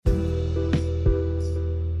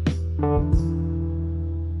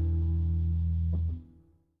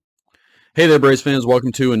Hey there, Braves fans.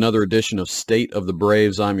 Welcome to another edition of State of the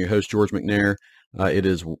Braves. I'm your host, George McNair. It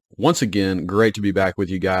is once again great to be back with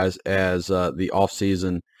you guys as the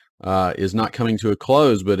offseason is not coming to a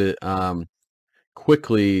close, but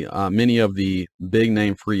quickly many of the big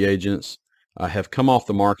name free agents have come off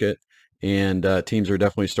the market, and teams are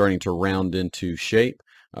definitely starting to round into shape.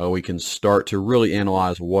 We can start to really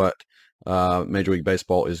analyze what Major League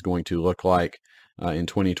Baseball is going to look like in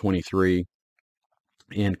 2023.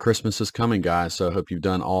 And Christmas is coming, guys, so I hope you've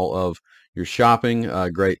done all of your shopping.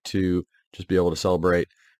 Great to just be able to celebrate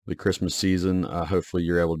the Christmas season. Hopefully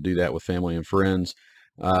you're able to do that with family and friends.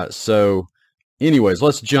 Anyways,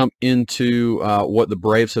 let's jump into what the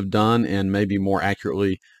Braves have done, and maybe more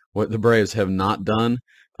accurately, what the Braves have not done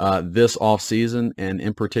this offseason, and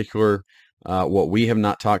in particular, what we have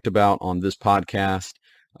not talked about on this podcast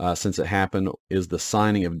since it happened is the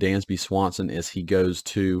signing of Dansby Swanson as he goes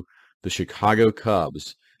to the Chicago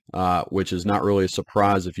Cubs, which is not really a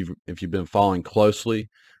surprise if you've been following closely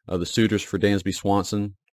the suitors for Dansby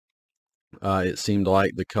Swanson. It seemed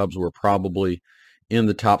like the Cubs were probably in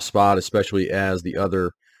the top spot, especially as the other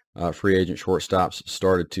free agent shortstops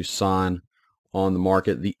started to sign on the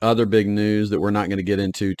market. The other big news that we're not going to get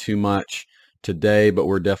into too much today, but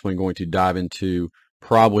we're definitely going to dive into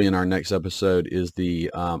probably in our next episode, is the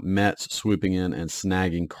Mets swooping in and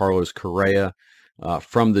snagging Carlos Correa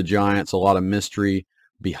from the Giants. A lot of mystery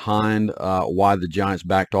behind why the Giants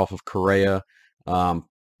backed off of Correa.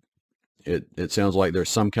 It sounds like there's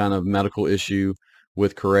some kind of medical issue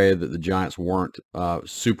with Correa that the Giants weren't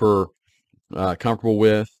super comfortable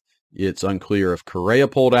with. It's unclear if Correa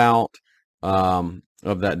pulled out of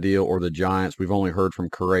that deal or the Giants. We've only heard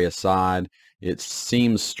from Correa's side. It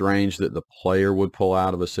seems strange that the player would pull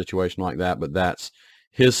out of a situation like that, but that's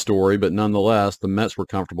his story. But nonetheless, the Mets were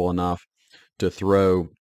comfortable enough to throw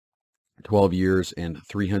 12 years and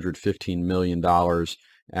 $315 million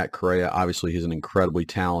at Correa. Obviously, he's an incredibly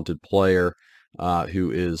talented player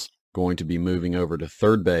who is going to be moving over to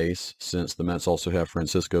third base, since the Mets also have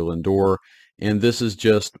Francisco Lindor. And this is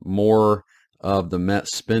just more of the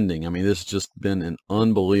Mets spending. I mean, this has just been an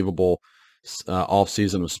unbelievable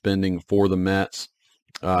offseason of spending for the Mets.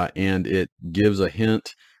 And it gives a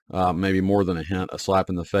hint, maybe more than a hint, a slap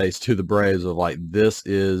in the face to the Braves of like, this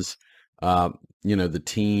is the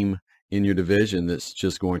team in your division that's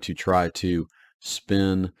just going to try to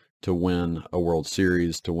spin to win a World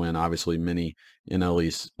Series, to win obviously many NL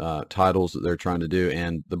East titles that they're trying to do.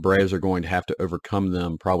 And the Braves are going to have to overcome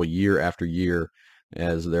them probably year after year,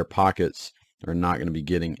 as their pockets are not going to be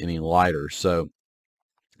getting any lighter. So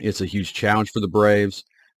it's a huge challenge for the Braves,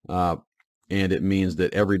 and it means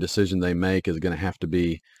that every decision they make is going to have to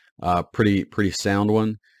be a pretty sound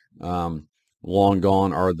one. Long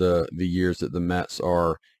gone are the years that the Mets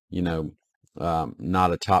are,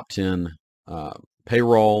 not a top 10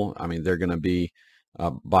 payroll. I mean, they're going to be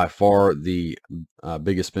by far the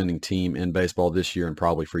biggest spending team in baseball this year and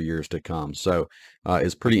probably for years to come. So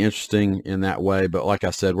it's pretty interesting in that way. But like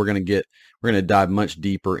I said, we're going to dive much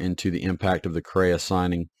deeper into the impact of the Correa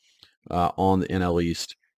signing on the NL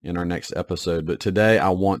East in our next episode. But today I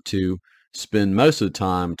want to spend most of the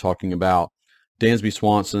time talking about Dansby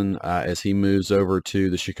Swanson as he moves over to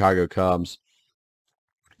the Chicago Cubs.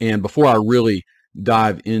 And before I really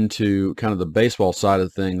dive into kind of the baseball side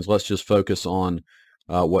of things, let's just focus on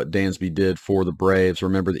what Dansby did for the Braves.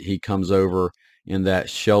 Remember that he comes over in that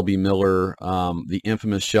Shelby Miller, the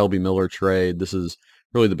infamous Shelby Miller trade. This is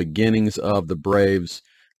really the beginnings of the Braves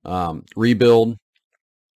rebuild.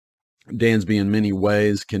 Dansby in many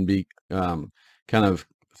ways can be kind of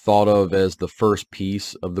thought of as the first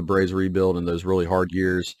piece of the Braves rebuild in those really hard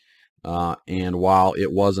years. And while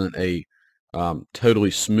it wasn't a totally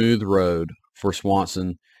smooth road for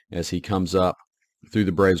Swanson as he comes up through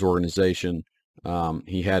the Braves organization,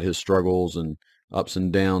 he had his struggles and ups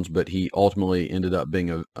and downs, but he ultimately ended up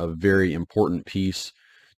being a very important piece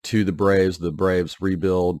to the Braves. The Braves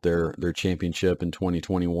rebuild their championship in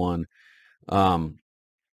 2021. And,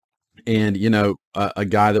 a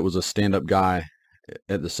guy that was a stand-up guy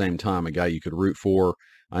at the same time, a guy you could root for.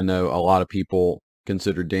 I know a lot of people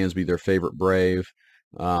consider Dansby their favorite Brave.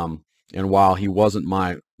 And while he wasn't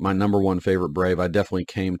my number one favorite Brave, I definitely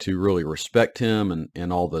came to really respect him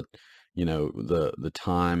and all the, the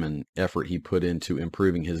time and effort he put into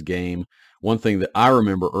improving his game. One thing that I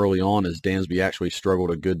remember early on is Dansby actually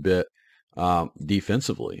struggled a good bit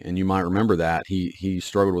defensively. And you might remember that. He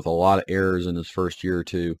struggled with a lot of errors in his first year or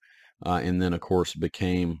two. And then, of course,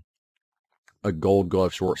 became a Gold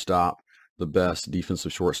Glove shortstop, the best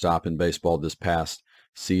defensive shortstop in baseball this past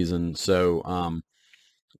season. So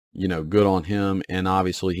good on him. And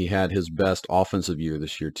obviously he had his best offensive year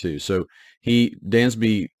this year too. So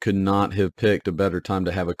Dansby could not have picked a better time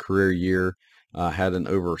to have a career year. Had an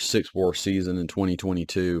over 6 WAR season in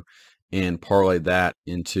 2022 and parlayed that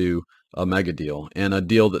into a mega deal, and a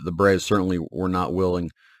deal that the Braves certainly were not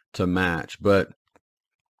willing to match. But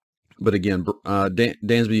again,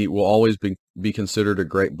 Dansby will always be considered a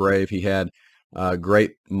great Brave. He had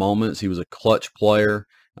great moments. He was a clutch player.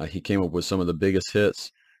 He came up with some of the biggest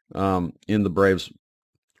hits in the Braves'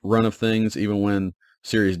 run of things. Even when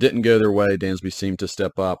series didn't go their way, Dansby seemed to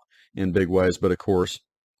step up in big ways. But of course,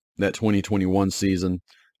 that 2021 season,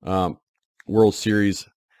 World Series,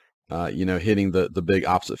 hitting the big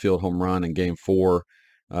opposite field home run in Game 4,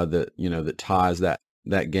 that ties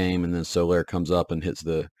that game, and then Soler comes up and hits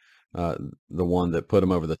the one that put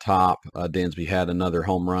him over the top. Dansby had another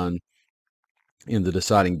home run in the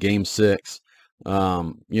deciding Game 6.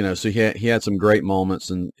 So he had some great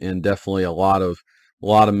moments, and definitely a lot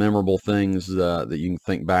of memorable things that you can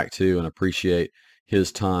think back to and appreciate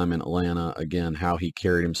his time in Atlanta. Again, how he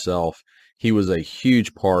carried himself. He was a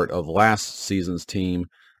huge part of last season's team.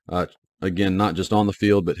 Again, not just on the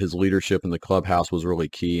field, but his leadership in the clubhouse was really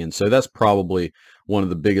key. And so that's probably one of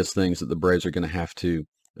the biggest things that the Braves are going to have to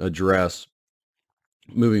address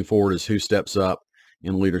moving forward, is who steps up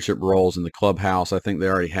in leadership roles in the clubhouse. I think they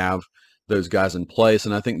already have those guys in place.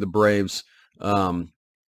 And I think the Braves,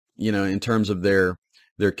 in terms of their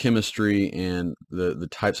chemistry and the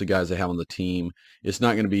types of guys they have on the team, it's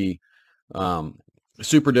not going to be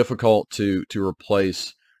super difficult to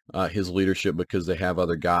replace his leadership, because they have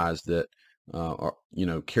other guys that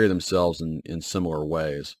carry themselves in similar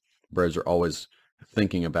ways. Braves are always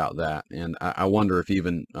thinking about that, and I wonder if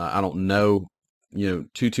even I don't know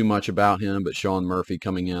too much about him, but Sean Murphy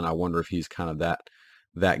coming in, I wonder if he's kind of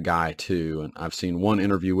that guy too. And I've seen one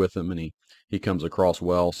interview with him, and he comes across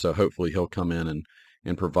well, so hopefully he'll come in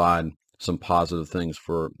and provide some positive things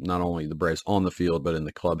for not only the Braves on the field, but in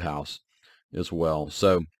the clubhouse as well.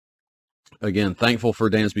 So again, thankful for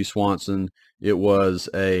Dansby Swanson. It was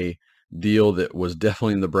a deal that was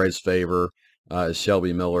definitely in the Braves' favor, as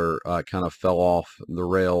Shelby Miller kind of fell off the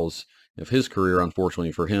rails of his career,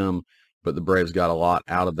 unfortunately for him. But the Braves got a lot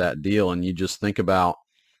out of that deal. And you just think about,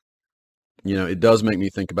 it does make me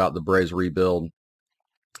think about the Braves rebuild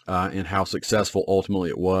and how successful ultimately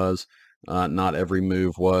it was. Not every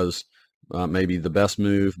move was maybe the best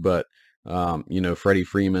move, but Freddie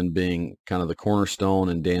Freeman being kind of the cornerstone,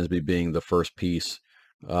 and Dansby being the first piece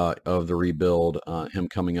of the rebuild, him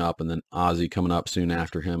coming up, and then Ozzie coming up soon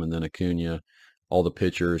after him, and then Acuna, all the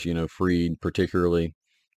pitchers, Fried particularly,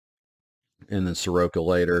 and then Soroka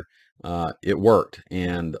later. It worked.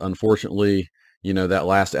 And unfortunately, that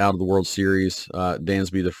last out of the World Series,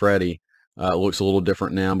 Dansby to Freddie, looks a little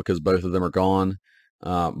different now because both of them are gone.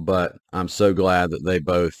 But I'm so glad that they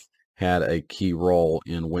both had a key role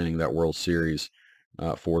in winning that World Series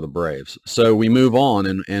for the Braves. So we move on,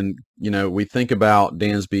 and we think about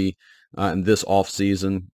Dansby in this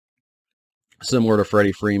offseason, similar to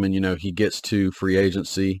Freddie Freeman. He gets to free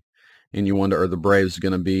agency, and you wonder, are the Braves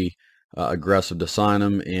going to be aggressive to sign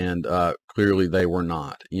him? And clearly they were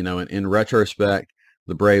not. In retrospect,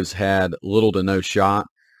 the Braves had little to no shot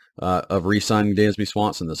of re-signing Dansby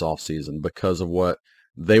Swanson this offseason because of what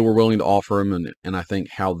they were willing to offer him, and I think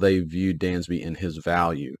how they viewed Dansby and his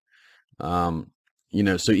value. So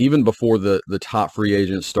even before the top free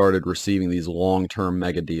agents started receiving these long-term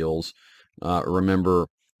mega deals, remember,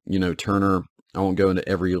 Turner, I won't go into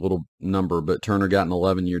every little number, but Turner got an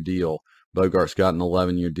 11-year deal. Bogarts got an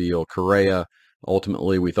 11-year deal. Correa,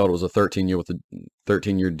 ultimately, we thought it was a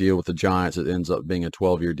 13-year deal with the Giants. It ends up being a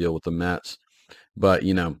 12-year deal with the Mets. But,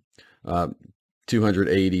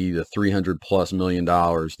 $280 to $300+ million,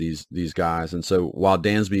 these guys. And so while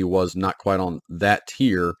Dansby was not quite on that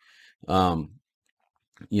tier,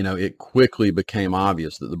 it quickly became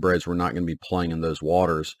obvious that the Braves were not going to be playing in those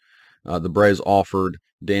waters. The Braves offered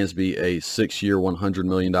Dansby a 6-year, $100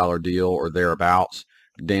 million deal or thereabouts.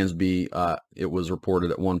 Dansby, it was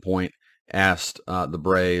reported at one point, asked the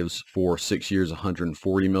Braves for 6 years,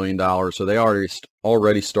 $140 million. So they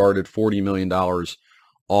already started $40 million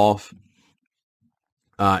off.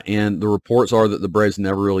 And the reports are that the Braves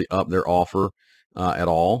never really upped their offer at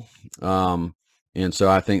all. And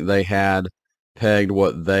so I think they had pegged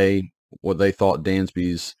what they thought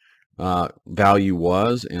Dansby's value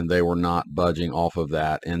was, and they were not budging off of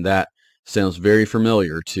that. And that sounds very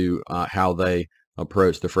familiar to how they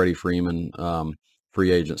approached the Freddie Freeman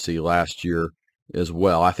free agency last year as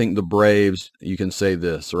well. I think the Braves, you can say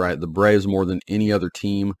this, right? The Braves, more than any other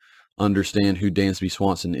team, understand who Dansby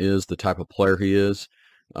Swanson is, the type of player he is.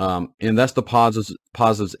 And that's the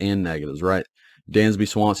positives and negatives, right? Dansby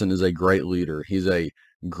Swanson is a great leader. He's a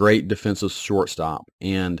great defensive shortstop,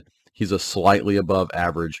 and he's a slightly above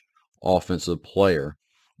average offensive player,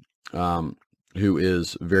 um, who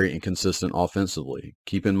is very inconsistent offensively.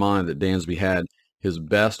 Keep in mind that Dansby had his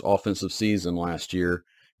best offensive season last year,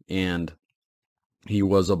 and he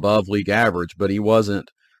was above league average, but he wasn't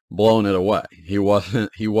blowing it away. He wasn't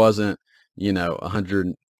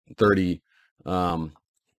 130 um,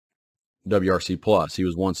 WRC plus. He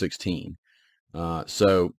was 116.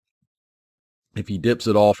 So if he dips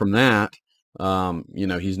it all from that,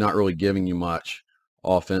 he's not really giving you much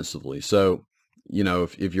offensively. So,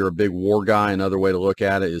 if you're a big WAR guy, another way to look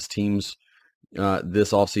at it is teams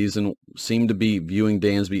this offseason seem to be viewing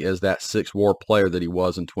Dansby as that 6 WAR player that he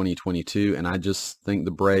was in 2022. And I just think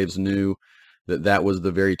the Braves knew that that was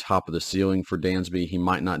the very top of the ceiling for Dansby. He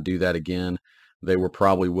might not do that again. They were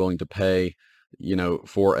probably willing to pay,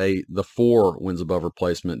 for the 4 wins above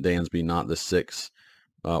replacement Dansby, not the 6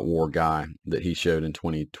 WAR guy that he showed in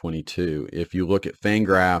 2022. If you look at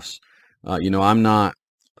Fangraphs, I'm not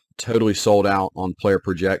totally sold out on player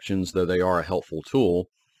projections, though they are a helpful tool.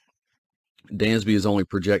 Dansby is only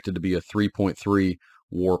projected to be a 3.3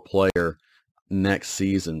 WAR player next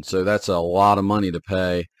season, so that's a lot of money to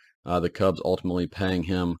pay. The Cubs ultimately paying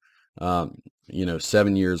him, 7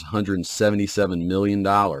 years, $177 million.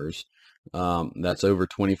 That's over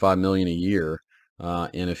 $25 million a year.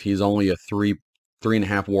 And if he's only a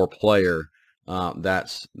 3.5 WAR player,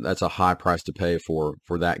 that's a high price to pay for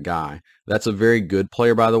that guy. That's a very good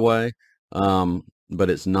player, by the way, but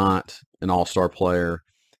it's not an all-star player.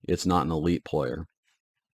 It's not an elite player.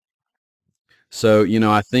 So,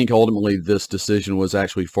 I think ultimately this decision was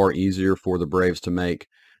actually far easier for the Braves to make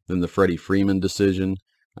than the Freddie Freeman decision.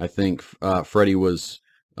 I think Freddie was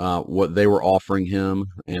what they were offering him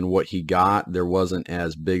and what he got, there wasn't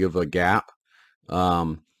as big of a gap.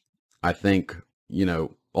 I think,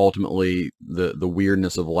 ultimately the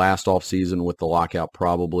weirdness of last offseason with the lockout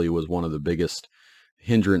probably was one of the biggest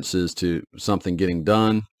hindrances to something getting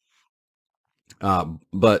done.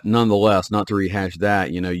 But nonetheless, not to rehash that,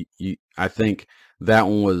 I think that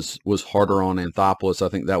one was harder on Anthopoulos. I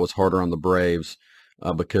think that was harder on the Braves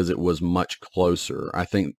because it was much closer. I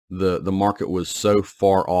think the market was so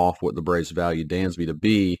far off what the Braves valued Dansby to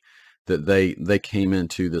be that they came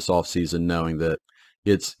into this offseason knowing that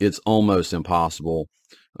it's almost impossible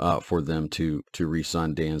for them to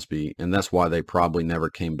re-sign Dansby, and that's why they probably never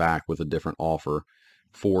came back with a different offer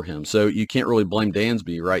for him. So you can't really blame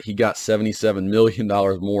Dansby, right? He got $77 million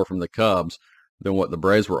more from the Cubs than what the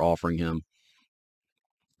Braves were offering him.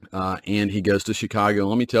 And he goes to Chicago.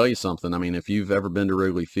 Let me tell you something. I mean, if you've ever been to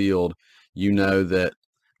Wrigley Field, you know that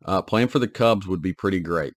playing for the Cubs would be pretty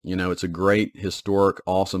great. It's a great, historic,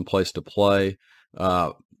 awesome place to play.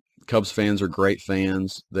 Cubs fans are great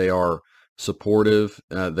fans. They are supportive.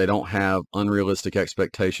 They don't have unrealistic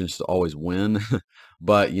expectations to always win,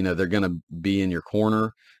 but they're going to be in your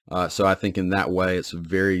corner. So I think in that way, it's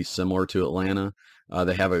very similar to Atlanta.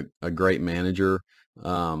 They have a great manager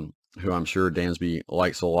who I'm sure Dansby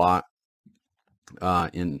likes a lot.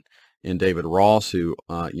 In David Ross, who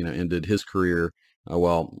ended his career,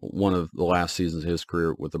 one of the last seasons of his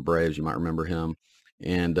career with the Braves. You might remember him.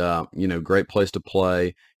 And great place to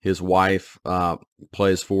play. His wife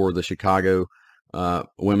plays for the Chicago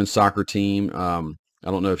women's soccer team. I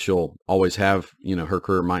don't know if she'll always have, her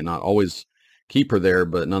career might not always keep her there,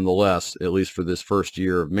 but nonetheless, at least for this first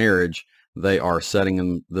year of marriage, they are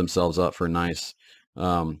setting themselves up for a nice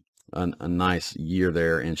year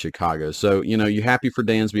there in Chicago. So, you happy for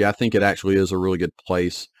Dansby? I think it actually is a really good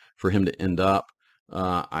place for him to end up.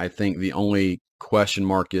 I think the only question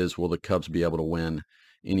mark is, will the Cubs be able to win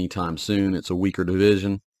anytime soon? It's a weaker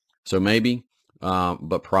division, so maybe,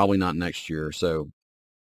 but probably not next year. So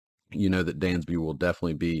that Dansby will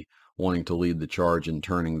definitely be wanting to lead the charge in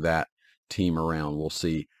turning that team around. We'll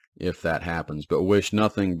see if that happens, but wish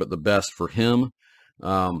nothing but the best for him.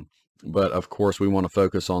 But of course, we want to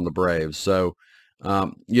focus on the Braves. So,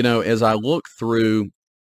 as I look through,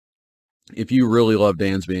 if you really love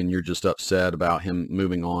Dansby and you're just upset about him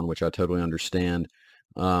moving on, which I totally understand,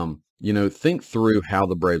 think through how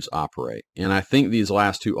the Braves operate. And I think these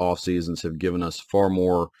last 2 off seasons have given us far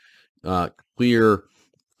more clear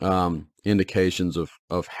indications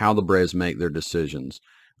of how the Braves make their decisions.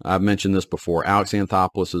 I've mentioned this before. Alex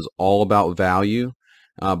Anthopoulos is all about value,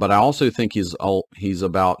 but I also think he's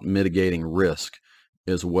about mitigating risk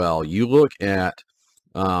as well. You look at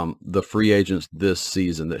the free agents this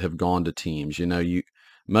season that have gone to teams.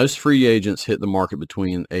 Most free agents hit the market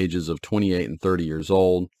between ages of 28 and 30 years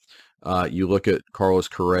old. You look at Carlos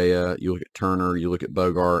Correa, you look at Turner, you look at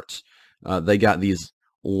Bogarts. They got these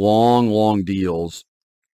long deals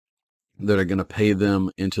that are going to pay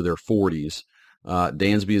them into their 40s.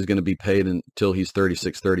 Dansby is going to be paid until he's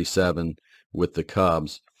 36, 37 with the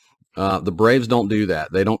Cubs. The Braves don't do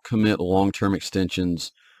that. They don't commit long-term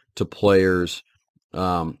extensions to players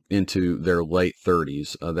into their late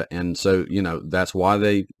 30s. And so, that's why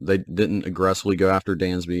they didn't aggressively go after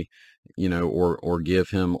Dansby, or give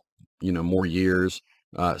him, more years.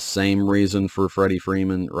 Same reason for Freddie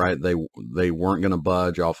Freeman, right? They weren't going to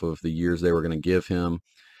budge off of the years they were going to give him.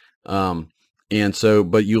 And so,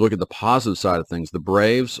 but you look at the positive side of things. The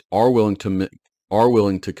Braves are willing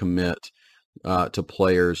to commit to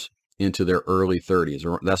players into their early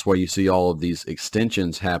 30s. That's why you see all of these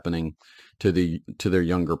extensions happening to their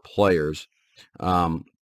younger players.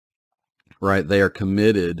 Right? They are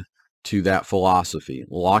committed to that philosophy.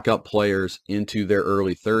 Lock up players into their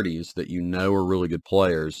early 30s that are really good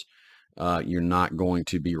players. You're not going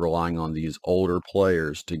to be relying on these older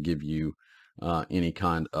players to give you any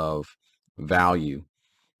kind of value.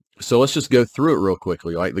 So let's just go through it real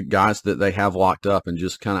quickly, like the guys that they have locked up, and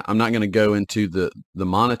just kind of, I'm not going to go into the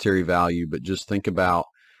monetary value, but just think about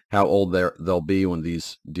how old they'll be when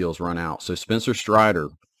these deals run out. So Spencer Strider,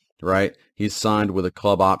 right? He's signed with a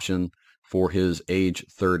club option for his age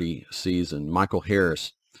 30 season. Michael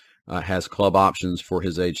Harris has club options for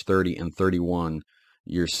his age 30 and 31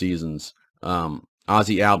 year seasons.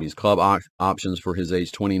 Ozzie Albies, club options for his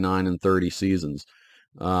age 29 and 30 seasons.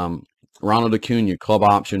 Ronald Acuna, club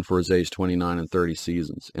option for his age 29 and 30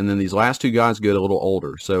 seasons. And then these last two guys get a little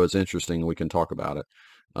older, so it's interesting. We can talk about it.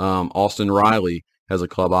 Austin Riley has a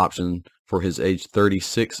club option for his age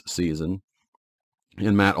 36 season.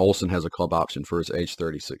 And Matt Olson has a club option for his age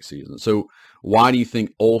 36 season. So why do you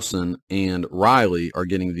think Olson and Riley are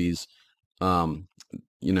getting these,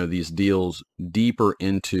 these deals deeper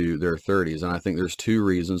into their 30s? And I think there's two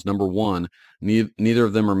reasons. Number one, neither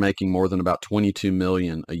of them are making more than about $22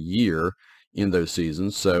 million a year in those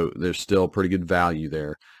seasons, so there's still pretty good value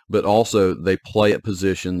there. But also, they play at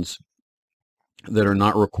positions that are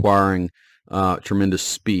not requiring tremendous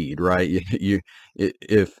speed, right?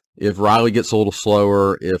 If Riley gets a little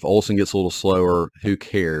slower, if Olson gets a little slower, who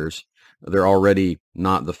cares? They're already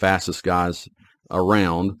not the fastest guys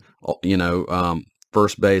around.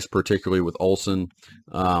 First base, particularly with Olson,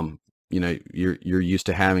 you're used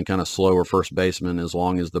to having kind of slower first basemen as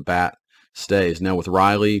long as the bat stays. Now with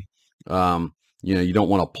Riley, you don't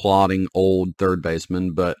want a plodding old third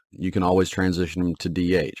baseman, but you can always transition him to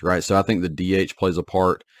DH, right? So I think the DH plays a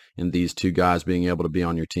part in these two guys being able to be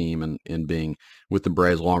on your team and being with the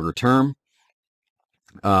Braves longer term.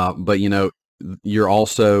 But you're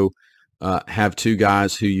also have two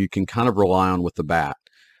guys who you can kind of rely on with the bat.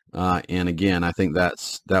 And again, I think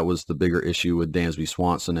that was the bigger issue with Dansby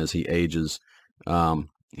Swanson. As he ages,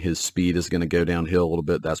 his speed is going to go downhill a little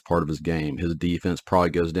bit. That's part of his game. His defense probably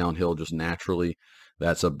goes downhill just naturally.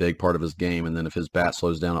 That's a big part of his game. And then if his bat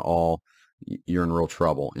slows down at all, you're in real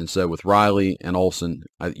trouble. And so with Riley and Olson,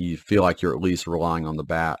 you feel like you're at least relying on the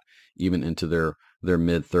bat even into their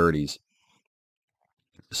mid-30s.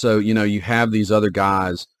 So, you have these other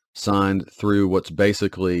guys signed through what's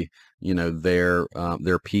basically, their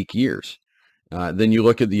peak years. Then you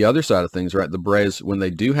look at the other side of things, right? The Braves, when they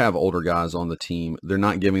do have older guys on the team, they're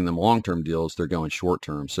not giving them long-term deals. They're going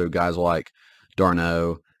short-term. So guys like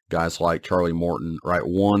d'Arnaud, guys like Charlie Morton, right?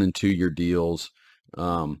 1 and 2 year deals.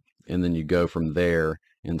 And then you go from there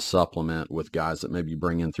and supplement with guys that maybe you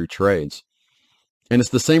bring in through trades. And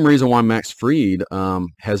it's the same reason why Max Fried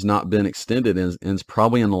has not been extended and is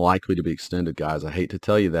probably unlikely to be extended, guys. I hate to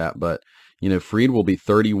tell you that, but, Fried will be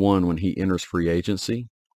 31 when he enters free agency.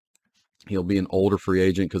 He'll be an older free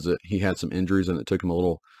agent because he had some injuries and it took him a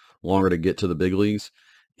little longer to get to the big leagues.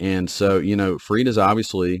 And so, Fried is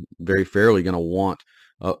obviously very fairly going to want,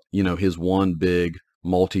 his one big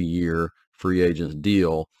multi-year free agent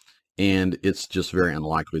deal. And it's just very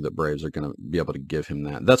unlikely that Braves are going to be able to give him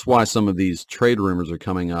that. That's why some of these trade rumors are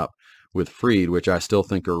coming up with Fried, which I still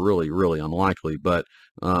think are really, really unlikely. But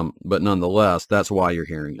nonetheless, that's why you're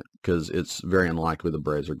hearing it, because it's very unlikely the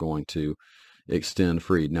Braves are going to extend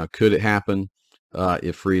Fried. Now, could it happen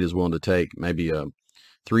if Fried is willing to take maybe a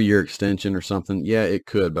 3-year extension or something? Yeah, it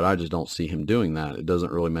could, but I just don't see him doing that. It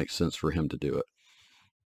doesn't really make sense for him to do it.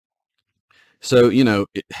 So,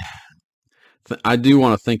 I do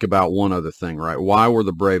want to think about one other thing, right? Why were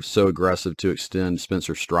the Braves so aggressive to extend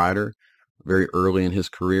Spencer Strider very early in his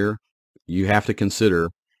career? You have to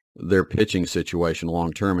consider their pitching situation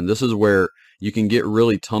long term. And this is where you can get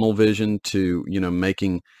really tunnel vision to,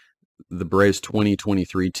 making the Braves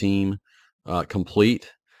 2023 team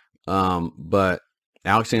complete. But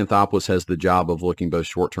Alex Anthopoulos has the job of looking both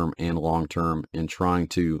short-term and long-term and trying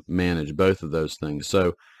to manage both of those things.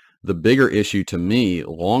 So the bigger issue to me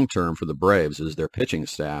long-term for the Braves is their pitching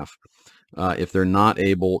staff. If they're not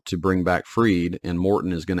able to bring back Fried, and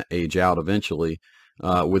Morton is going to age out eventually,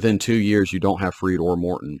 within 2 years you don't have Fried or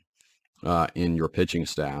Morton in your pitching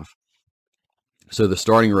staff. So the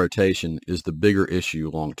starting rotation is the bigger issue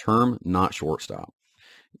long-term, not shortstop.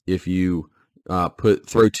 If you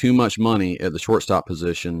throw too much money at the shortstop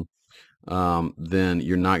position, then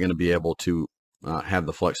you're not going to be able to have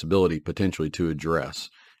the flexibility potentially to address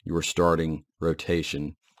your starting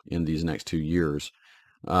rotation in these next 2 years.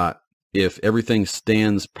 If everything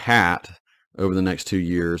stands pat over the next 2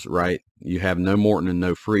 years, right, you have no Morton and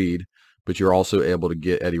no Fried, but you're also able to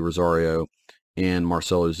get Eddie Rosario and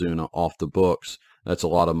Marcell Ozuna off the books. That's a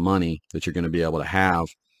lot of money that you're going to be able to have,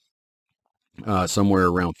 somewhere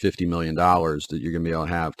around $50 million that you're going to be able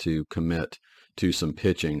to have to commit to some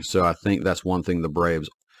pitching. So I think that's one thing the Braves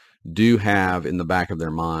do have in the back of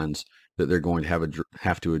their minds that they're going to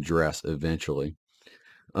have to address eventually.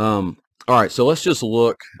 All right, so let's just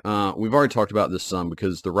look. We've already talked about this some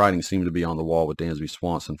because the writing seemed to be on the wall with Dansby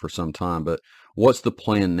Swanson for some time, but what's the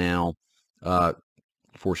plan now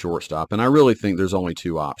for shortstop? And I really think there's only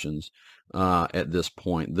two options at this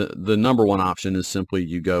point. The number one option is simply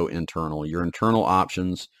you go internal. Your internal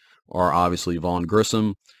options are obviously Vaughn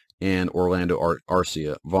Grissom and Orlando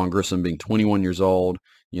Arcia. Vaughn Grissom being 21 years old,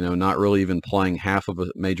 not really even playing half of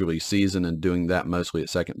a major league season and doing that mostly at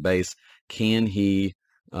second base. Can he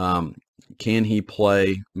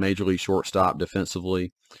play major league shortstop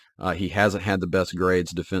defensively? He hasn't had the best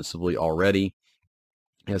grades defensively already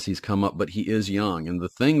as he's come up, but he is young. And the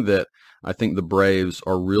thing that I think the Braves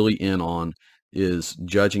are really in on is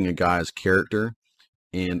judging a guy's character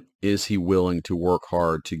and is he willing to work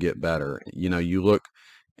hard to get better? You look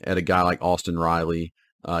at a guy like Austin Riley,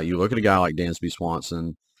 you look at a guy like Dansby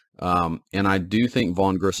Swanson, and I do think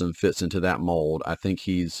Vaughn Grissom fits into that mold. I think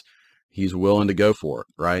he's willing to go for it,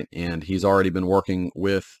 right? And he's already been working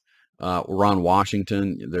with Ron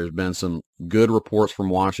Washington. There's been some good reports from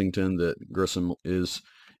Washington that Grissom is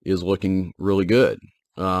looking really good.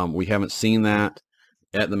 We haven't seen that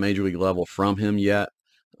at the major league level from him yet,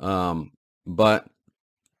 but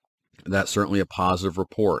that's certainly a positive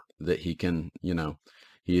report that he can,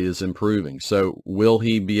 he is improving. So will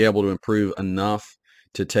he be able to improve enough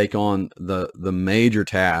to take on the major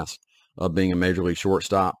task of being a major league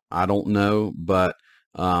shortstop? I don't know, but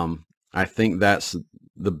I think that's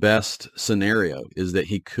the best scenario, is that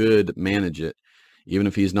he could manage it, even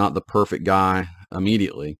if he's not the perfect guy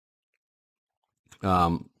immediately.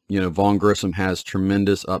 Vaughn Grissom has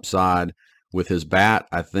tremendous upside with his bat.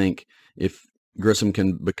 I think if Grissom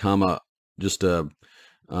can become just a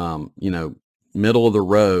middle of the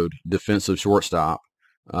road defensive shortstop,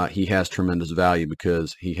 he has tremendous value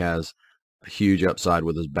because he has a huge upside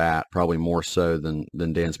with his bat, probably more so than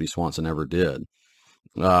Dansby Swanson ever did.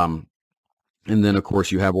 And then, of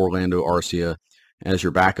course, you have Orlando Arcia as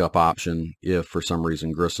your backup option if for some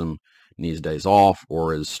reason Grissom needs days off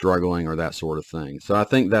or is struggling or that sort of thing. So I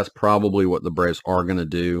think that's probably what the Braves are going to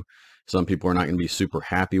do. Some people are not going to be super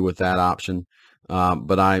happy with that option.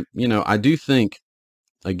 But I do think,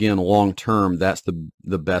 again, long term, that's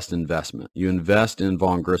the best investment. You invest in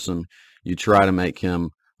Vaughn Grissom, you try to make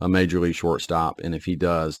him a major league shortstop, and if he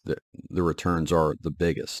does, the returns are the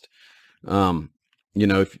biggest.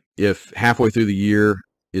 If halfway through the year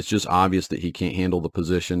it's just obvious that he can't handle the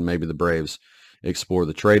position, maybe the Braves explore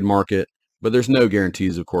the trade market, but there's no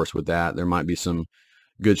guarantees, of course, with that. There might be some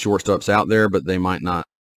good shortstops out there, but they might not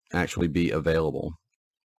actually be available.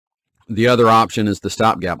 The other option is the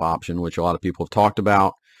stopgap option, which a lot of people have talked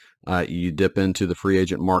about. You dip into the free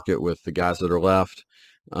agent market with the guys that are left,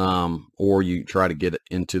 or you try to get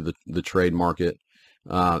into the trade market.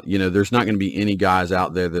 There's not going to be any guys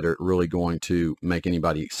out there that are really going to make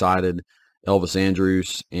anybody excited. Elvis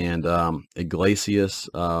Andrus and Iglesias,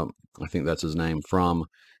 I think that's his name, from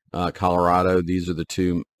Colorado. These are the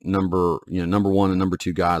two number one and number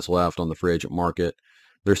two guys left on the free agent market.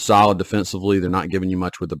 They're solid defensively. They're not giving you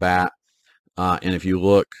much with the bat. And if you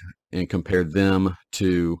look and compare them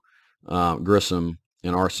to Grissom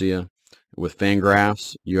and Arcia with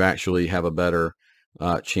Fangraphs, you actually have a better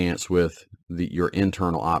chance with your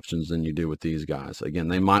internal options than you do with these guys. Again,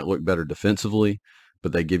 they might look better defensively,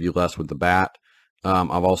 but they give you less with the bat.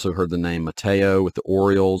 I've also heard the name Mateo with the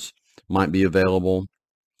Orioles might be available.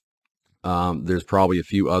 There's probably a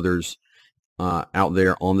few others out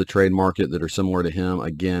there on the trade market that are similar to him.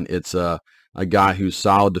 Again, it's a guy who's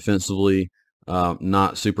solid defensively,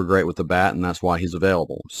 not super great with the bat, and that's why he's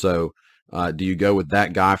available. So Do you go with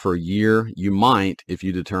that guy for a year? You might if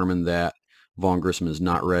you determine that Vaughn Grissom is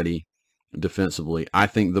not ready defensively. I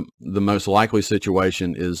think the most likely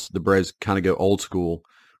situation is the Braves kind of go old school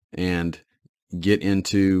and get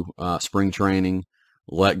into spring training,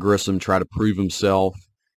 let Grissom try to prove himself,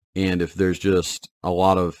 and if there's just a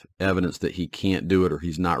lot of evidence that he can't do it or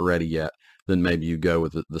he's not ready yet, then maybe you go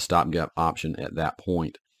with the stopgap option at that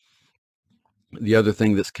point. The other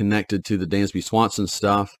thing that's connected to the Dansby Swanson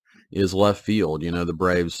stuff is left field. You know, the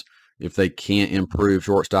Braves, if they can't improve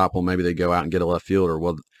shortstop, well, maybe they go out and get a left fielder.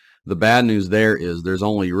 Well, the bad news there is there's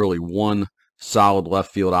only really one solid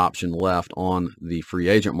left field option left on the free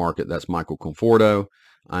agent market. That's Michael Conforto.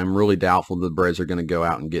 I'm really doubtful the Braves are going to go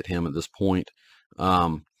out and get him at this point.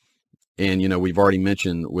 And, you know, we've already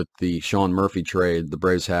mentioned with the Sean Murphy trade, the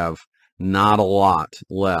Braves have not a lot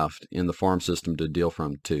left in the farm system to deal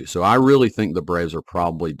from too. So I really think the Braves are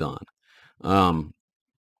probably done. And,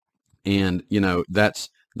 you know, that's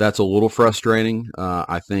a little frustrating.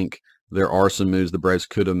 I think there are some moves the Braves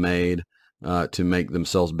could have made to make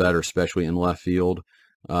themselves better, especially in left field.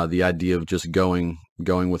 The idea of just going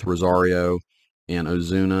with Rosario and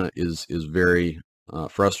Ozuna is very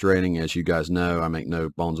frustrating. As you guys know, I make no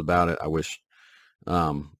bones about it. I wish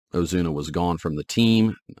Ozuna was gone from the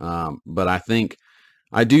team. But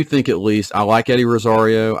I do think at least I like Eddie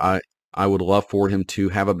Rosario. I would love for him to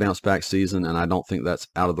have a bounce back season, and I don't think that's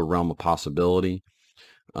out of the realm of possibility.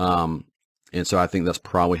 And so I think that's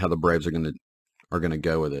probably how the Braves are going to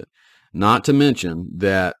go with it. Not to mention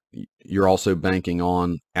that you're also banking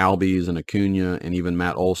on Albies and Acuna and even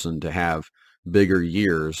Matt Olson to have bigger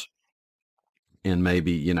years and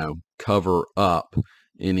maybe, you know, cover up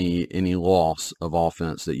any loss of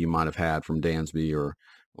offense that you might have had from Dansby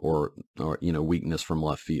or you know, weakness from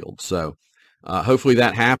left field. So hopefully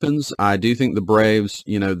that happens. I do think the Braves,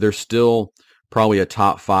 you know, they're still probably a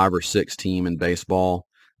top 5 or 6 team in baseball.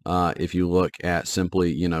 If you look at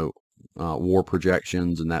simply, you know, WAR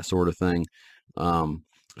projections and that sort of thing.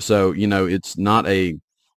 So, you know, it's not a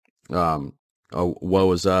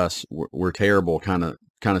woe is us, we're terrible kind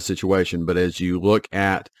of situation. But as you look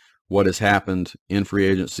at what has happened in free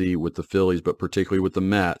agency with the Phillies, but particularly with the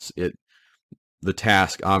Mets, the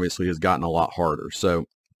task obviously has gotten a lot harder. So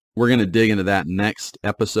we're going to dig into that next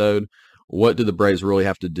episode. What do the Braves really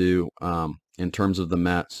have to do in terms of the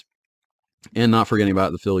Mets? And not forgetting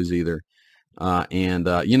about the Phillies either.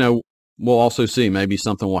 You know, we'll also see maybe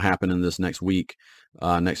something will happen in this next week,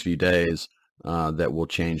 next few days that will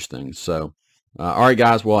change things. So, all right,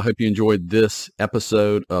 guys. Well, I hope you enjoyed this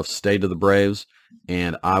episode of State of the Braves,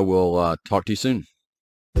 and I will talk to you soon.